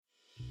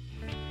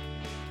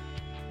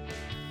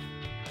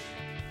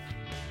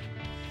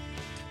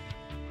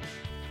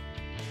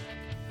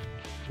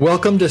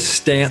Welcome to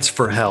Stance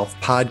for Health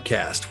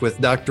podcast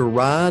with Dr.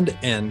 Rod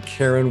and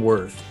Karen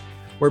Worth,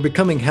 where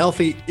becoming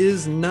healthy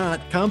is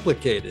not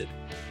complicated.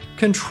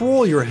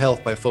 Control your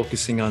health by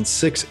focusing on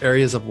 6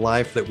 areas of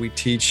life that we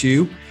teach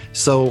you,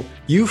 so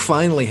you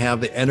finally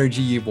have the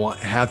energy you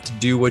have to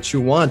do what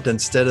you want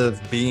instead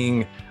of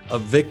being a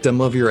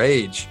victim of your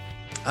age.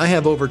 I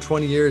have over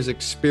 20 years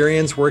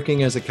experience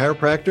working as a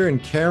chiropractor,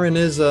 and Karen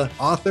is an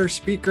author,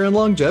 speaker, and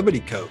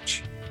longevity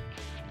coach.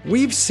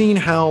 We've seen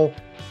how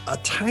a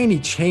tiny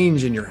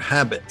change in your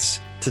habits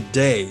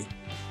today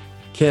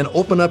can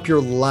open up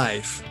your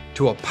life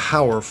to a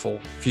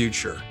powerful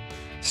future.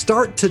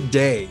 Start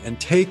today and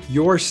take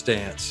your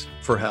stance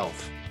for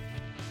health.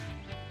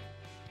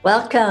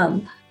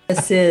 Welcome.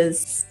 This is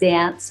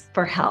Stance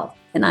for Health,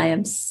 and I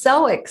am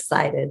so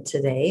excited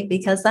today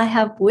because I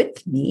have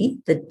with me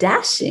the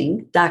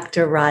dashing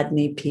Dr.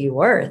 Rodney P.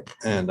 Worth.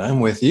 And I'm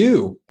with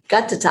you.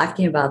 Got to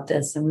talking about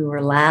this and we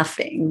were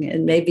laughing,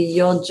 and maybe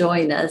you'll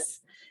join us.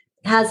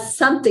 Has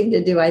something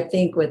to do, I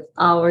think, with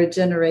our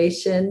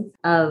generation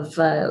of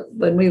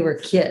when we were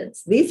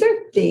kids. These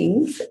are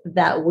things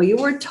that we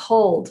were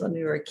told when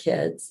we were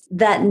kids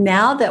that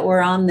now that we're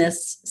on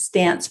this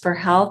stance for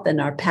health and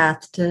our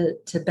path to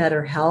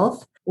better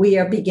health, we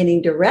are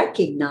beginning to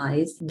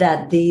recognize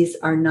that these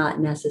are not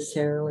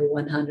necessarily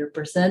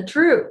 100%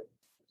 true.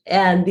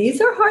 And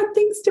these are hard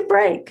things to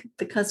break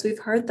because we've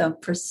heard them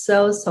for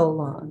so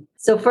long.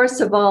 So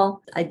first of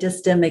all, I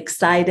just am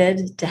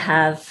excited to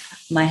have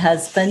my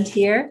husband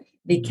here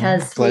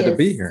because he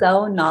is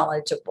so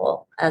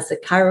knowledgeable as a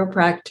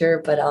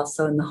chiropractor, but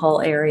also in the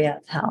whole area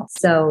of health.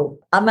 So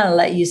I'm going to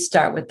let you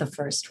start with the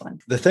first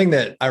one. The thing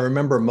that I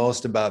remember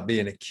most about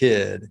being a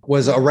kid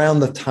was around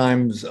the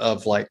times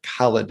of like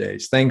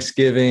holidays,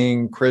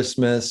 Thanksgiving,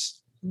 Christmas.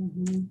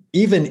 Mm-hmm.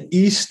 Even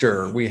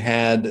Easter, we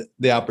had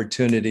the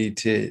opportunity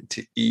to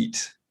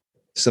eat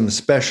some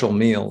special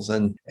meals.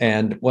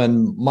 And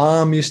when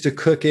mom used to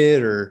cook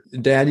it or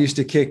dad used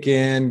to kick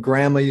in,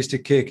 grandma used to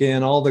kick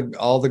in, all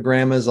the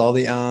grandmas, all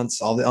the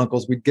aunts, all the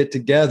uncles, we'd get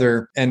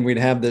together and we'd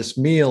have this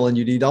meal and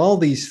you'd eat all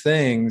these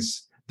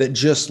things that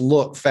just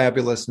look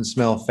fabulous and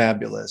smell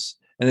fabulous.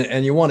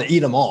 And you want to eat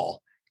them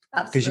all.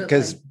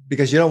 Absolutely.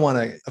 Because you don't want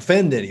to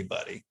offend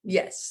anybody.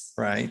 Yes.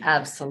 Right.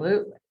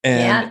 Absolutely.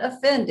 Can't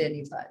offend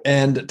anybody.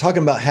 And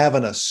talking about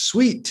having a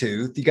sweet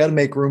tooth, you got to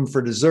make room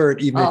for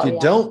dessert, even if you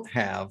don't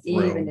have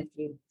room. Even if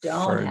you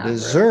don't have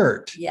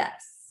dessert. Room. Yes.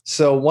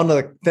 So one of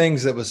the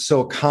things that was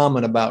so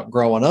common about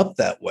growing up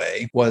that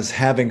way was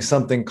having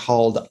something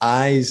called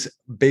eyes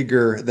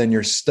bigger than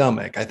your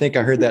stomach. I think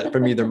I heard that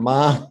from either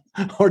mom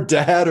or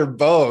dad or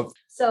both.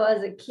 So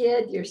as a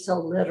kid, you're so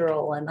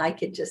literal, and I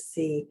could just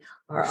see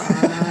our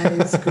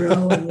eyes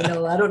growing.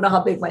 I don't know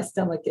how big my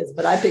stomach is,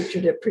 but I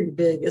pictured it pretty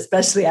big,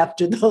 especially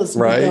after those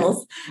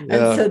meals. Yeah.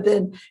 And so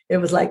then it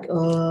was like,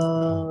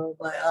 oh,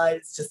 my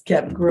eyes just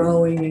kept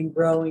growing and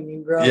growing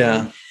and growing.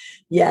 Yeah.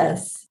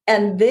 Yes.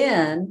 And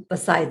then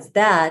besides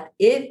that,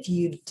 if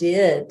you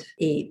did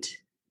eat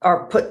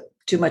or put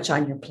too much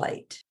on your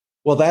plate.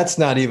 Well, that's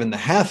not even the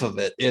half of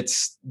it.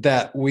 It's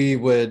that we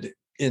would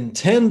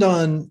intend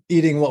on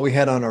eating what we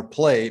had on our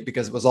plate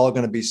because it was all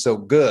going to be so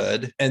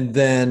good. And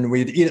then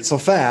we'd eat it so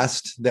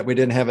fast that we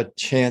didn't have a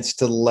chance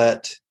to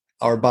let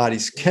our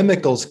body's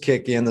chemicals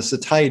kick in, the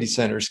satiety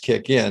centers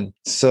kick in.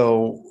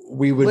 So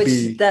we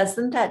would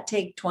doesn't that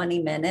take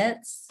 20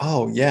 minutes?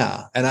 Oh,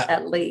 yeah. And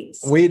at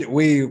least. It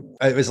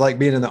was like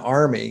being in the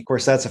Army. Of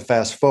course, that's a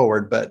fast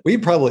forward, but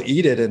we'd probably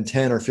eat it in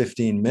 10 or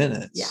 15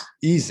 minutes. Yeah.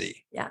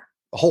 Easy. Yeah.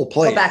 A whole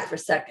plate. Go back for a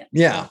second.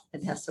 Yeah.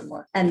 And have some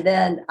more. And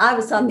then I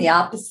was on the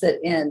opposite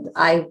end.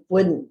 I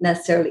wouldn't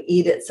necessarily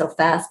eat it so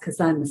fast because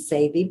I'm a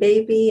savvy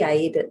baby. I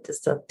eat it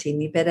just a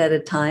teeny bit at a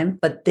time.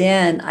 But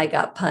then I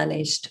got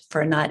punished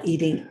for not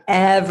eating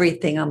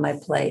everything on my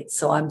plate.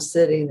 So I'm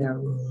sitting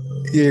there.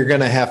 You're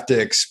going to have to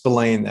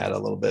explain that a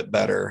little bit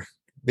better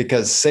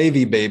because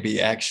savvy baby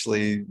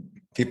actually...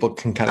 people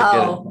can kind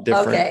of get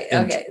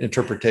different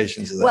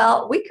interpretations of that.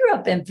 Well, we grew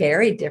up in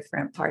very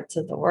different parts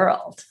of the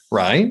world.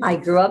 Right. I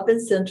grew up in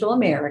Central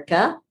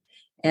America,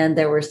 and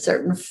there were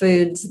certain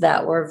foods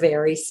that were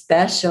very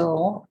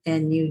special,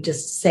 and you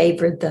just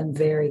savored them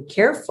very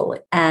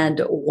carefully.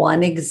 And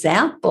one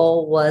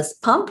example was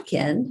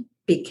pumpkin,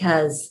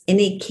 because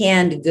any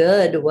canned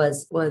good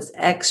was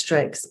extra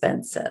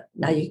expensive.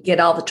 Now you could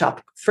get all the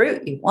tropical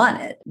fruit you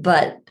wanted,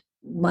 but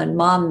when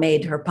mom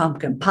made her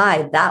pumpkin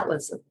pie, that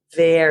was a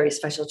very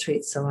special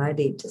treat. So I'd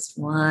eat just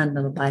one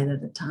little bite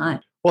at a time.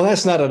 Well,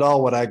 that's not at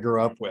all what I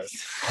grew up with.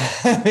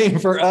 I mean,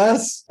 for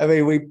us,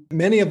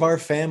 many of our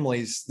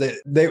families,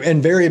 they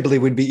invariably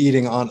would be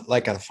eating on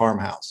like a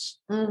farmhouse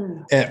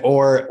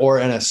or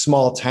in a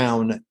small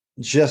town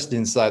just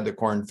inside the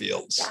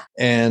cornfields. Yeah.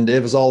 And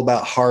it was all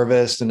about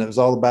harvest, and it was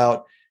all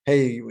about,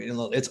 hey,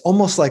 it's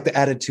almost like the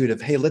attitude of,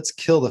 hey, let's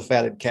kill the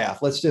fatted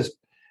calf. Let's just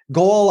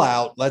go all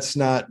out. Let's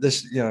not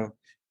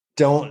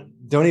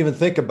don't even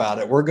think about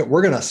it. We're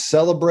going to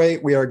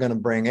celebrate. We are going to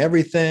bring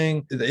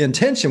everything. The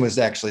intention was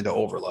actually to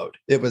overload.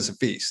 It was a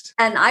feast.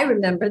 And I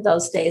remember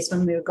those days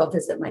when we would go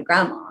visit my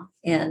grandma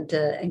and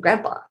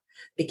grandpa.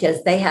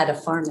 because they had a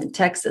farm in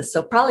Texas.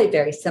 So probably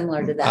very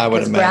similar to I that, would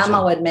because imagine.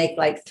 grandma would make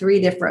like 3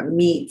 different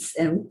meats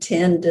and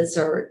 10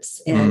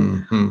 desserts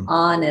and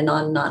on and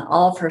on and on,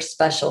 all of her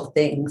special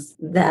things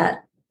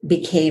that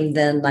became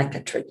then like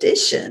a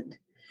tradition.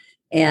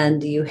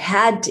 And you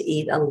had to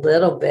eat a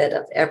little bit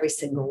of every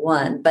single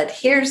one. But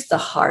here's the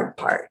hard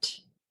part.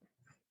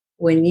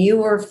 When you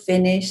were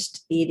finished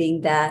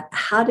eating that,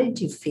 how did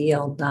you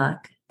feel,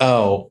 Doc?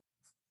 Oh,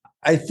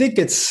 I think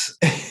it's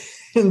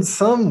in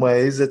some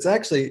ways, it's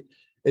actually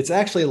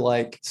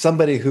like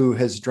somebody who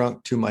has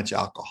drunk too much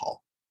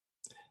alcohol.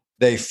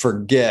 They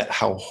forget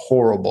how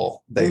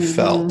horrible they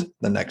felt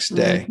the next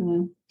day,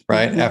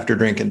 right? After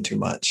drinking too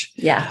much.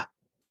 Yeah.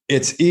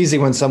 It's easy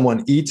when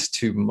someone eats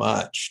too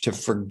much to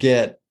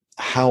forget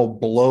how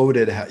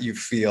bloated you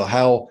feel,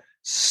 how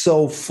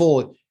so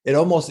full.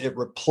 It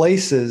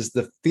replaces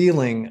the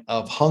feeling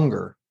of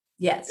hunger.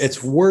 Yes.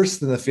 It's worse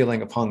than the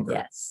feeling of hunger.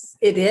 Yes,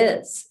 it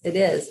is. It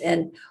is.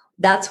 And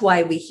that's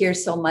why we hear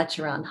so much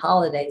around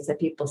holidays that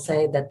people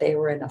say that they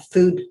were in a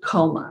food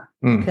coma,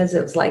 because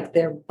it was like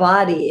their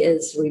body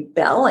is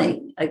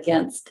rebelling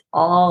against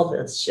all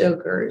the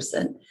sugars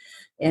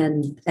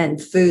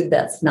and food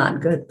that's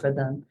not good for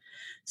them.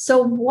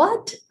 So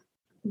what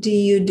do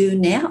you do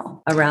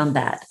now around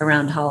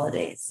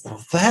holidays?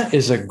 Well, that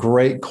is a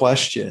great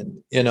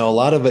question. A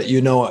lot of it,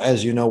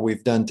 as you know,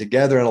 we've done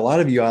together, and a lot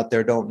of you out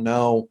there don't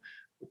know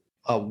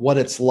what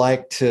it's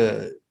like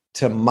to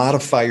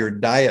modify your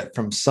diet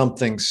from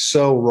something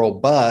so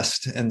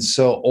robust and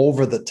so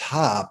over the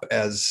top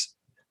as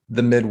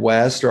the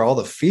Midwest or all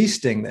the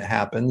feasting that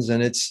happens.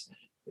 And it's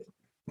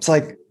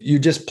like you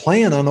just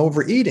plan on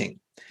overeating.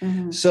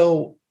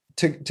 So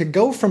to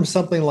go from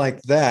something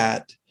like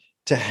that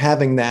to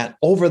having that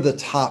over the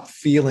top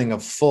feeling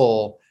of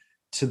full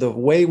to the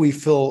way we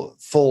feel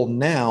full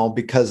now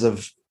because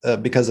of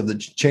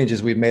the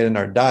changes we've made in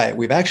our diet,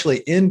 we've actually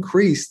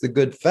increased the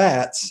good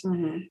fats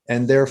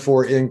and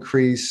therefore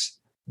increase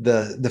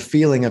the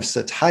feeling of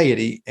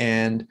satiety.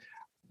 And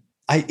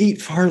I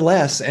eat far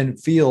less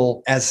and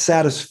feel as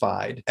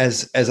satisfied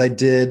as I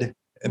did,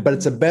 but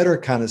it's a better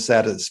kind of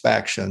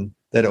satisfaction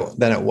than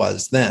it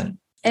was then.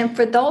 And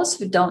for those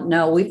who don't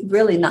know, we've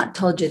really not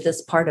told you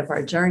this part of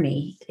our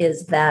journey,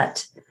 is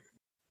that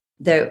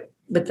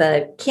with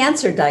the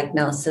cancer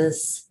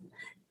diagnosis,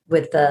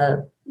 with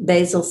the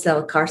basal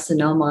cell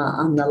carcinoma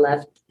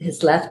on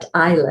his left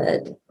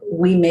eyelid,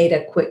 we made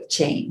a quick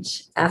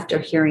change after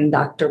hearing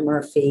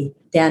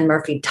Dan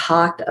Murphy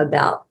talked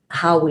about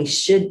how we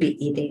should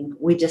be eating.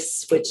 We just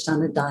switched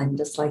on a dime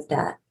just like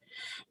that.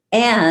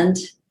 And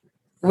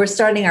we're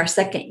starting our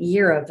second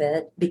year of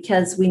it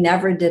because we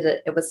never did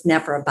it. It was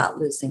never about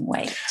losing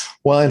weight.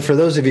 Well, and for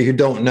those of you who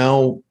don't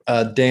know,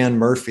 Dan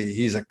Murphy,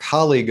 he's a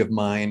colleague of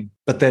mine,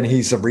 but then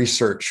he's a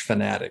research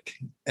fanatic.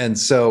 And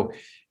so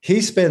he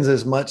spends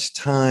as much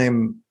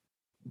time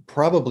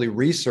probably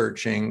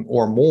researching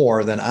or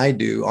more than I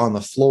do on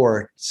the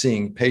floor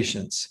seeing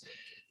patients.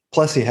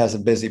 Plus he has a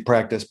busy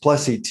practice.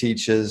 Plus he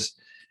teaches.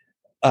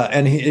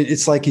 And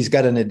it's like he's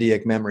got an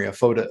eidetic memory, a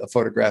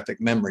photographic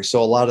memory.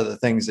 So a lot of the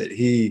things that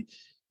he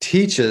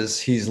teaches,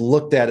 he's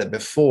looked at it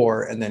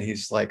before, and then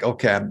he's like,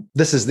 okay,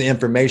 this is the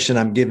information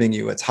I'm giving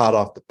you. It's hot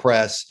off the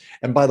press.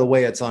 And by the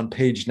way, it's on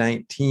page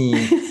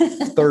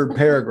 19, third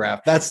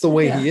paragraph. That's the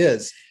way he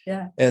is.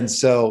 Yeah. And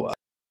so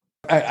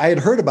I had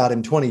heard about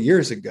him 20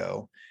 years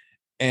ago.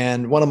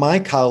 And one of my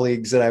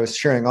colleagues that I was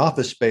sharing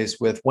office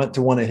space with went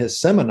to one of his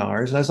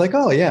seminars. And I was like,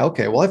 oh, yeah,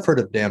 okay. Well, I've heard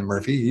of Dan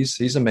Murphy.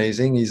 He's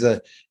amazing. He's a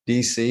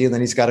DC. And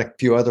then he's got a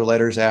few other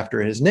letters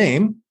after his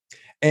name.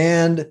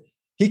 And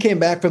he came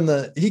back from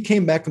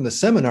the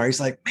seminar.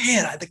 He's like,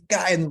 man, the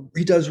guy, and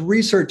he does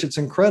research. It's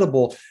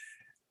incredible.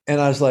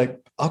 And I was like,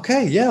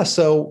 okay, yeah.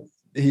 So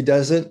he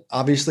doesn't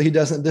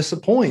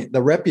disappoint.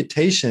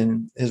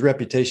 His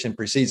reputation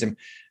precedes him.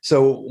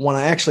 So when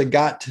I actually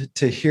got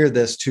to hear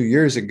this 2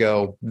 years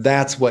ago,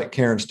 that's what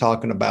Karen's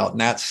talking about.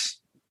 And that's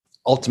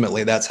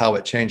how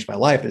it changed my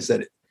life, is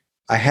that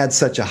I had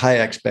such a high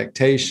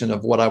expectation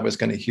of what I was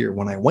going to hear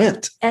when I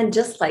went. And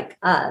just like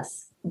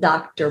us,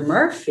 Dr.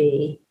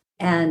 Murphy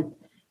and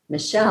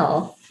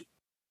Michelle,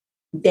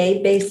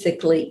 they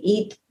basically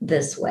eat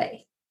this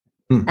way.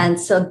 And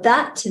so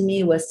that to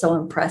me was so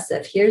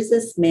impressive. Here's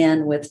this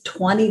man with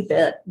 20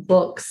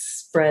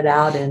 books spread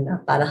out in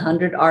about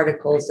 100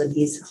 articles, and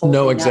he's holding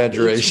no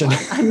exaggeration.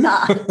 I'm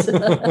not,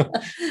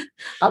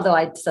 although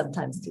I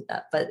sometimes do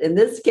that. But in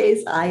this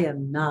case, I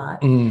am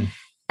not.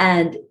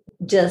 And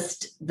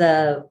just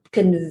the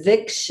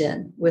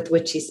conviction with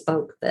which he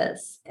spoke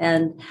this.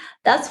 And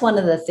that's one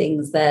of the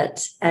things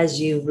that as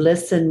you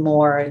listen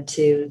more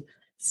to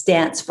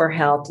Stance for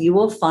Health, you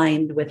will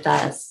find with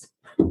us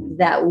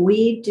that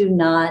we do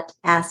not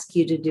ask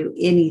you to do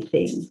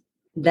anything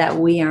that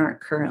we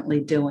aren't currently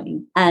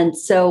doing. And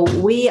so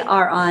we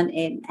are on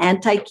an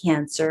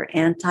anti-cancer,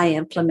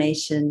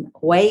 anti-inflammation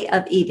way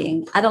of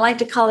eating. I don't like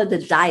to call it a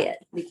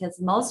diet, because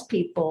most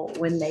people,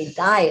 when they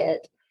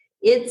diet,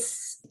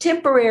 It's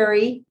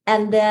temporary.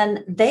 And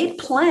then they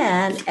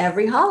plan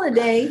every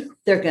holiday,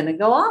 they're going to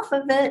go off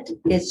of it.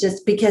 It's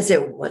just because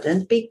it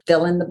wouldn't be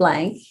fill in the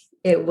blank.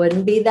 It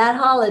wouldn't be that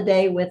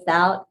holiday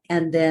without,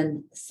 and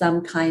then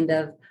some kind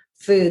of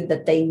food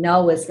that they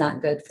know is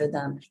not good for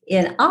them.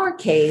 In our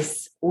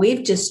case,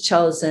 we've just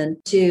chosen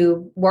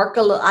to work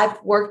a little.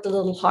 I've worked a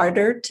little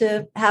harder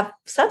to have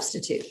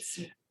substitutes.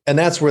 And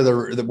that's where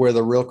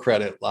the real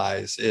credit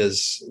lies,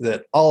 is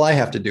that all I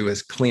have to do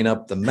is clean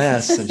up the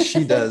mess, and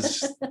she does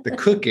the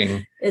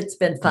cooking. It's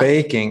been fun.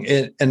 Baking.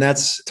 And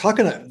that's talk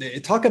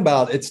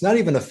about, it's not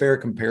even a fair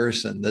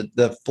comparison.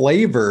 The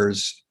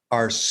flavors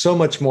are so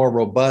much more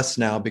robust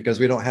now because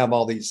we don't have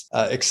all these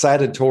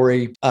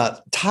excitatory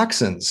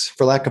toxins,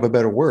 for lack of a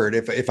better word.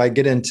 If I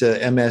get into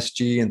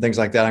MSG and things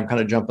like that, I'm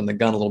kind of jumping the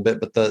gun a little bit.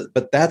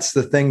 But that's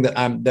the thing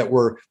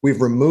that we've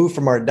removed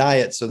from our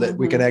diet so that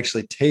we can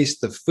actually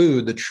taste the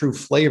food, the true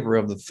flavor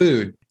of the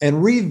food,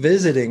 and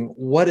revisiting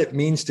what it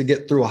means to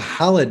get through a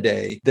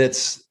holiday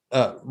that's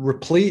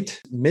replete,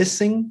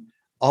 missing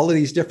all of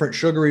these different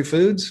sugary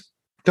foods.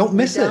 Don't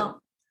miss it.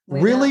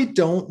 Really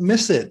don't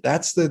miss it.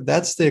 That's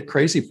the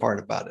crazy part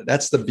about it.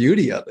 That's the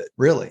beauty of it,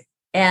 really.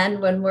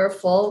 And when we're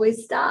full, we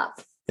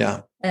stop.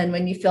 Yeah. And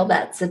when you feel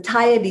that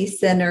satiety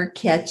center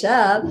catch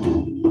up,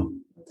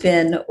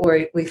 then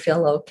we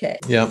feel okay.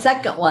 Yeah.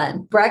 Second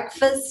one,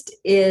 breakfast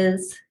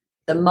is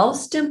the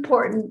most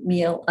important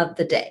meal of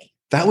the day.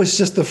 That was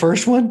just the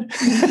first one?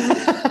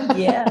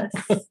 Yes.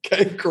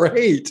 Okay,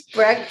 great.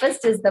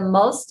 Breakfast is the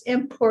most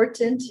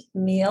important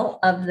meal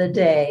of the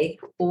day.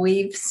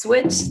 We've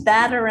switched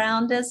that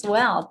around as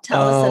well.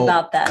 Tell us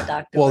about that,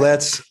 Dr. Well,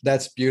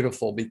 that's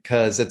beautiful,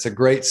 because it's a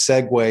great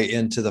segue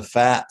into the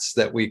fats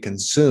that we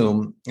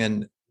consume.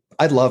 And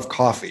I love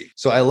coffee.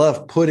 So I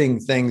love putting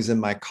things in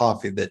my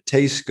coffee that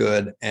taste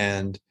good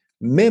and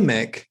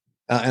mimic.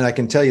 And I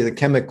can tell you the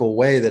chemical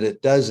way that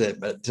it does it,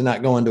 but to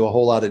not go into a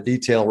whole lot of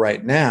detail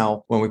right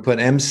now, when we put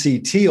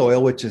MCT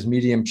oil, which is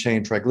medium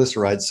chain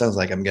triglycerides, sounds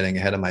like I'm getting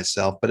ahead of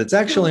myself, but it's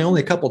actually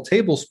only a couple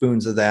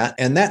tablespoons of that.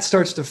 And that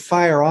starts to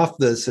fire off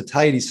the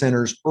satiety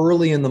centers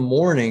early in the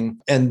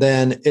morning. And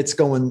then it's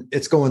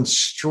going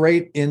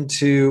straight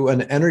into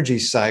an energy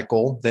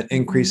cycle that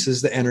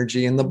increases the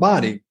energy in the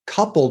body,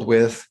 coupled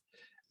with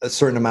a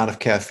certain amount of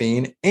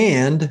caffeine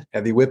and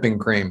heavy whipping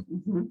cream,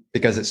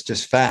 because it's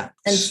just fat.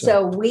 And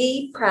so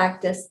we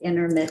practice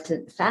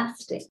intermittent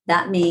fasting.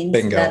 That means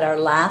that our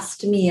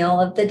last meal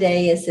of the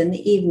day is in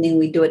the evening.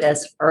 We do it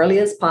as early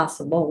as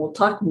possible. We'll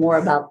talk more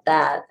about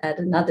that at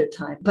another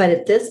time. But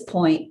at this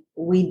point,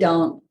 we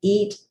don't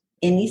eat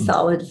any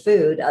solid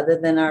food other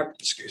than our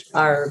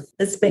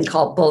it's been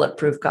called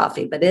bulletproof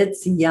coffee, but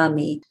it's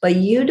yummy. But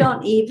you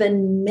don't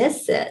even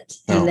miss it.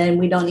 And then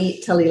we don't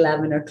eat till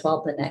 11 or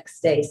 12 the next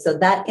day. So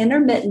that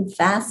intermittent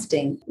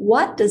fasting,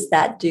 what does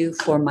that do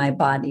for my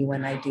body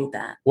when I do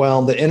that?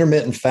 Well, the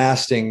intermittent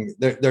fasting,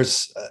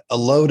 there's a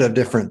load of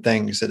different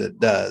things that it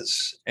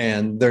does.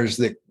 And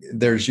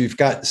you've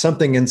got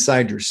something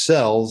inside your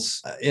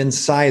cells,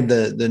 inside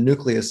the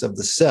nucleus of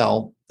the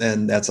cell.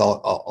 And that's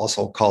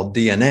also called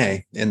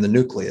DNA in the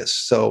nucleus.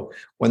 So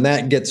when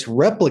that gets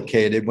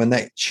replicated, when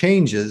that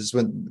changes,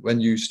 when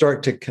you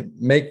start to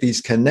make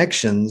these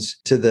connections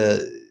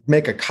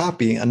make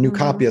a new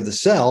copy of the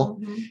cell,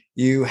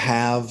 you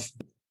have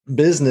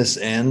business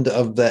end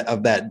of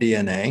that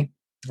DNA,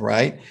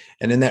 right?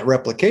 And in that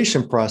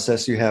replication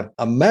process, you have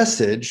a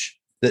message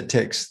that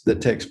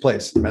takes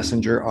place,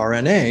 messenger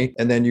RNA,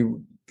 and then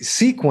you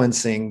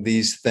sequencing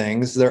these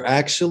things. They're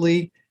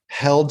actually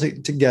held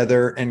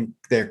together and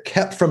they're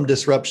kept from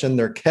disruption.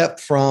 They're kept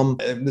from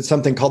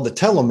something called the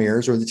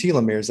telomeres or the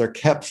telomeres. They're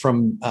kept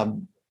from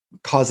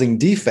causing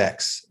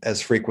defects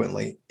as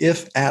frequently,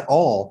 if at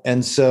all.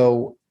 And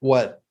so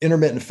what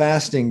intermittent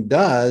fasting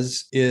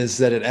does is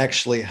that it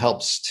actually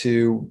helps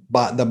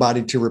the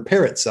body to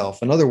repair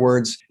itself. In other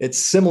words, it's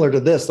similar to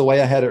this. The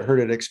way I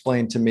heard it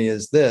explained to me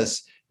is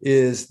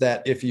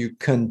that if you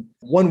can,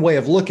 one way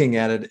of looking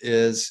at it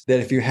is that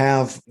if you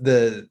have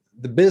the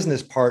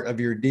business part of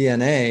your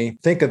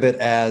DNA, think of it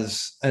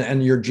as,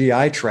 and your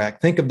GI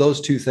tract, think of those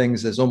two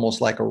things as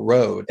almost like a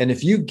road. And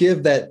if you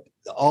give that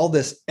all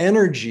this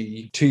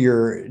energy to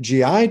your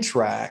GI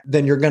tract,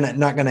 then you're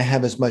not going to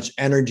have as much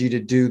energy to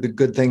do the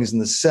good things in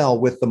the cell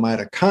with the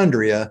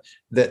mitochondria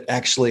that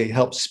actually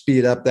help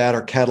speed up that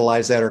or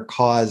catalyze that or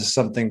cause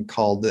something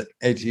called the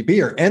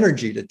ATP or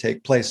energy to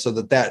take place, so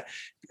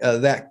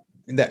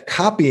that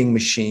copying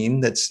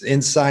machine that's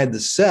inside the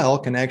cell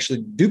can actually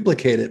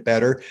duplicate it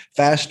better,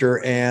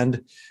 faster,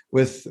 and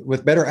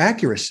with better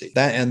accuracy.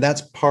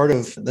 That's part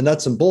of the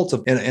nuts and bolts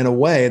of, in a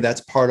way, that's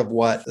part of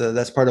what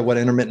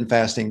intermittent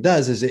fasting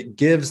does, is it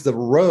gives the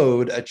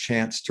road a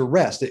chance to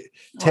rest. It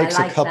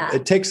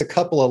takes a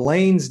couple of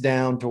lanes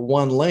down to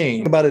one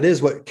lane. About it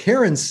is what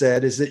Karen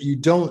said, is that you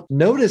don't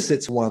notice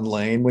it's one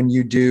lane when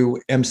you do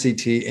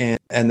MCT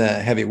and the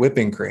heavy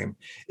whipping cream.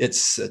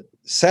 It's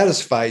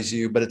satisfies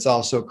you, but it's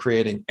also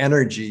creating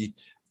energy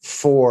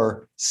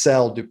for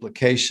cell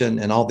duplication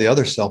and all the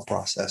other cell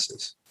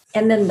processes.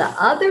 And then the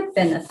other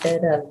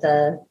benefit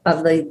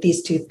of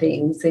these two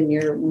things in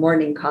your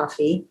morning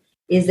coffee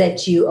is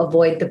that you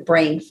avoid the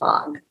brain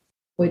fog,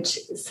 which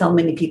so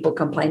many people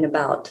complain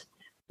about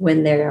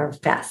when they're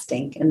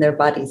fasting and their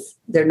bodies,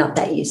 they're not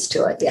that used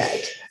to it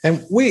yet.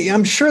 And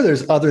I'm sure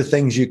there's other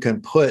things you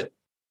can put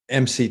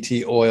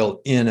MCT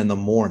oil in the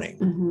morning.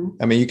 Mm-hmm.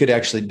 I mean, you could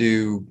actually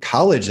do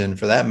collagen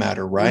for that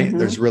matter, right? Mm-hmm.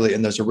 There's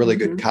a really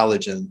good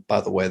collagen,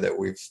 by the way, that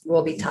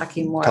we'll be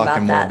talking more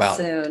about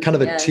soon. Kind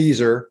of a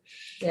teaser.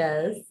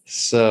 Yes.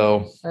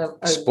 So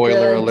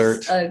spoiler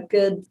alert. A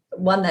good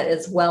one that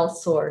is well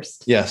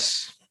sourced.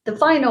 Yes. The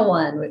final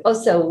one.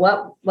 So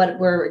what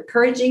we're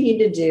encouraging you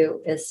to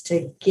do is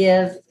to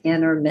give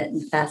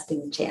intermittent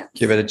fasting a chance.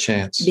 Give it a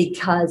chance.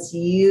 Because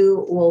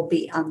you will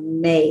be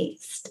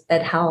amazed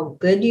at how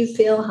good you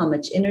feel, how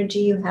much energy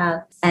you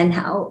have, and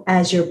how,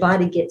 as your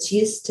body gets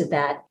used to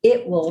that,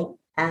 it will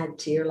add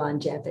to your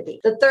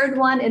longevity. The third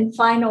one and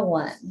final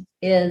one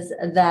is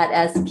that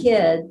as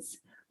kids,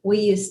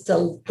 we used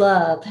to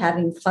love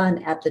having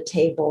fun at the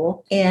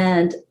table,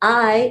 and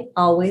I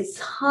always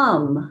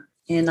hum.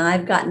 And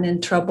I've gotten in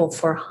trouble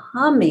for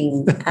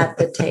humming at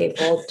the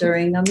table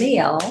during a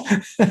meal.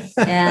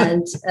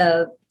 And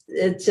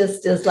it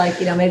just is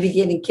like, maybe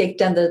getting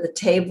kicked under the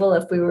table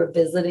if we were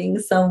visiting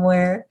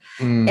somewhere.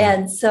 Mm.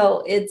 And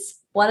so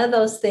it's one of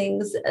those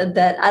things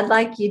that I'd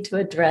like you to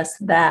address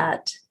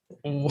that.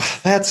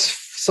 That's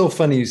so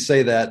funny you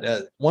say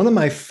that. One of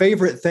my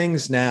favorite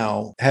things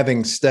now,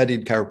 having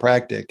studied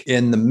chiropractic,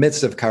 in the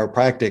midst of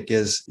chiropractic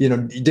is,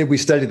 did we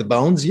study the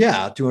bones?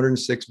 Yeah,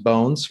 206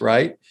 bones,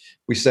 right?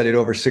 We studied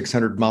over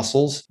 600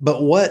 muscles.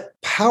 But what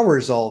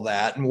powers all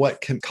that and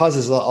what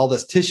causes all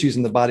this tissues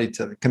in the body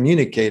to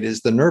communicate is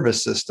the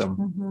nervous system.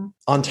 Mm-hmm.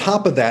 On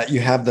top of that,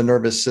 you have the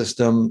nervous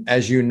system.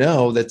 As you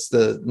know,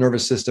 the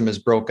nervous system is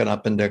broken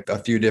up into a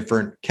few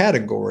different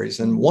categories.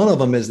 And one of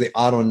them is the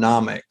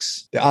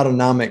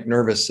autonomic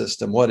nervous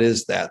system. What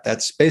is that?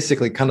 That's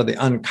basically kind of the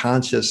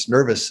unconscious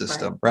nervous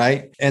system,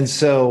 right? And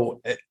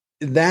so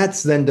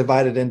that's then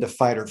divided into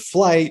fight or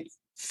flight,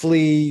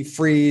 flee,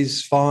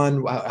 freeze,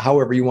 fawn,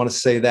 however you want to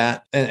say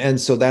that. And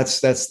so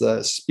that's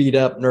the speed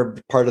up nerve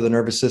part of the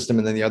nervous system.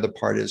 And then the other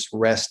part is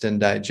rest and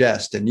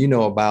digest. And you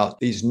know about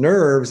these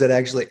nerves that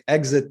actually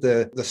exit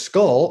the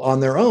skull on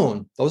their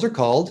own. Those are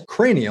called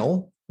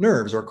cranial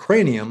nerves or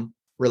cranium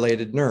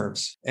related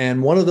nerves.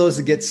 And one of those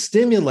that gets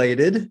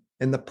stimulated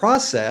in the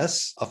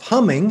process of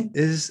humming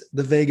is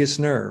the vagus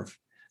nerve.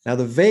 Now,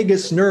 the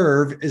vagus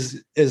nerve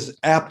is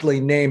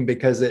aptly named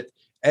because it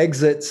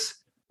exits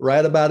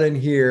right about in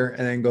here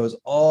and then goes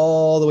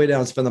all the way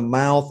down. It's from the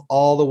mouth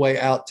all the way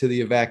out to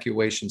the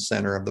evacuation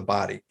center of the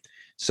body.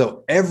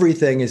 So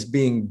everything is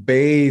being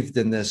bathed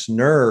in this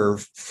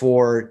nerve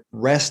for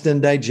rest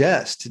and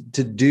digest,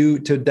 to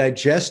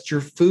digest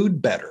your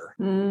food better.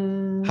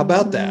 How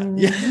about that?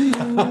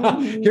 Yeah.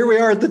 Here we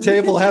are at the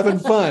table having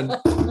fun.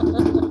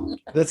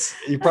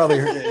 You probably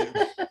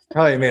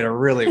made a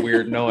really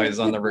weird noise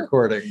on the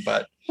recording,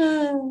 but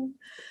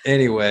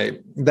anyway,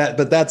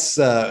 that's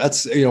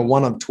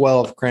one of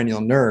 12 cranial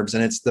nerves,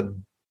 and it's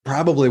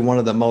probably one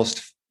of the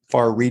most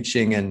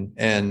far-reaching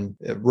and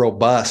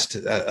robust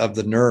of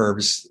the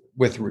nerves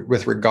with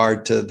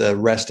regard to the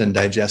rest and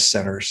digest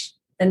centers.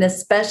 And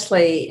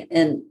especially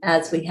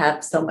as we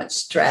have so much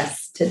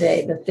stress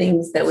today, the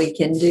things that we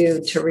can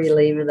do to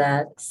relieve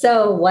that.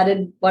 So what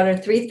are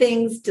three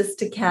things, just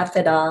to cap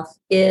it off,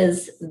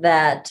 is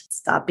that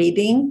stop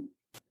eating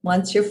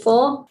once you're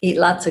full, eat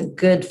lots of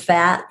good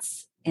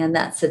fats, and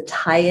that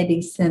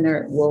satiety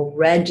center will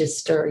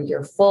register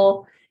you're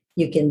full.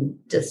 You can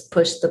just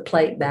push the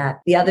plate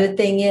back. The other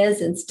thing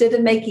is, instead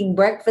of making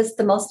breakfast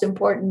the most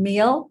important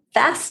meal,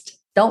 fast.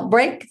 Don't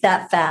break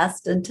that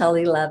fast until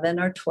 11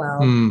 or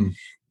 12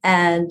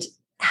 and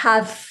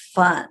have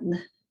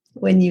fun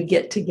when you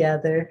get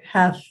together.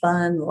 Have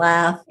fun,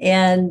 laugh,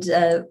 and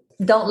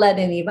don't let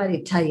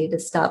anybody tell you to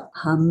stop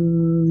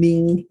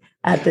humming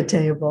at the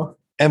table.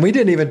 And we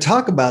didn't even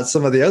talk about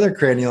some of the other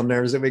cranial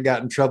nerves that we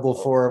got in trouble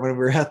for when we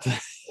were at the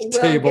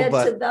table. We'll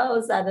get to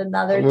those at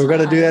another time. We're going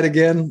to do that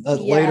again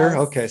later?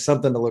 Okay,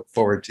 something to look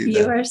forward to.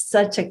 You are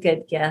such a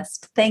good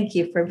guest. Thank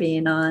you for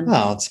being on.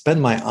 Oh, it's been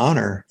my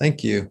honor.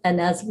 Thank you.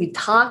 And as we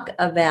talk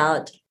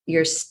about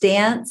your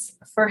stance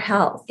for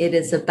health, it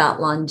is about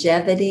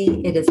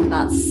longevity. It is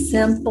about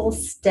simple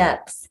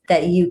steps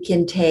that you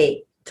can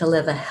take to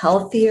live a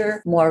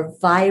healthier, more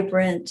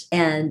vibrant,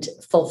 and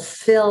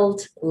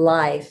fulfilled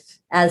life.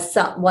 As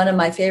one of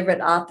my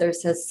favorite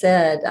authors has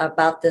said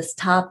about this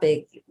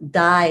topic,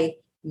 die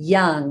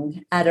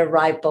young at a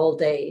ripe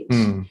old age.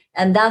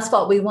 And that's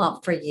what we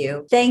want for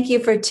you. Thank you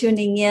for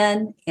tuning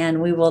in,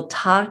 and we will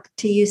talk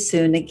to you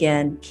soon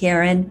again.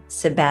 Karen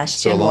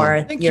Sebastian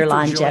Worth, your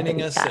longevity guide. Thank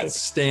you for joining us at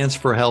Stance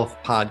for Health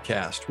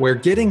podcast, where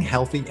getting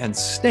healthy and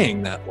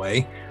staying that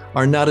way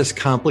are not as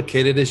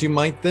complicated as you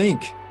might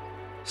think.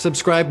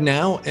 Subscribe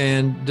now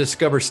and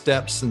discover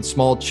steps and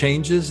small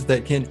changes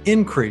that can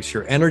increase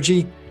your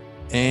energy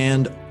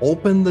and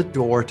open the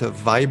door to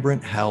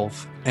vibrant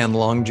health and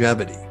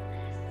longevity.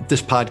 If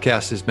this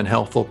podcast has been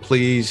helpful,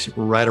 please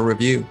write a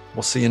review.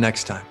 We'll see you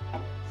next time.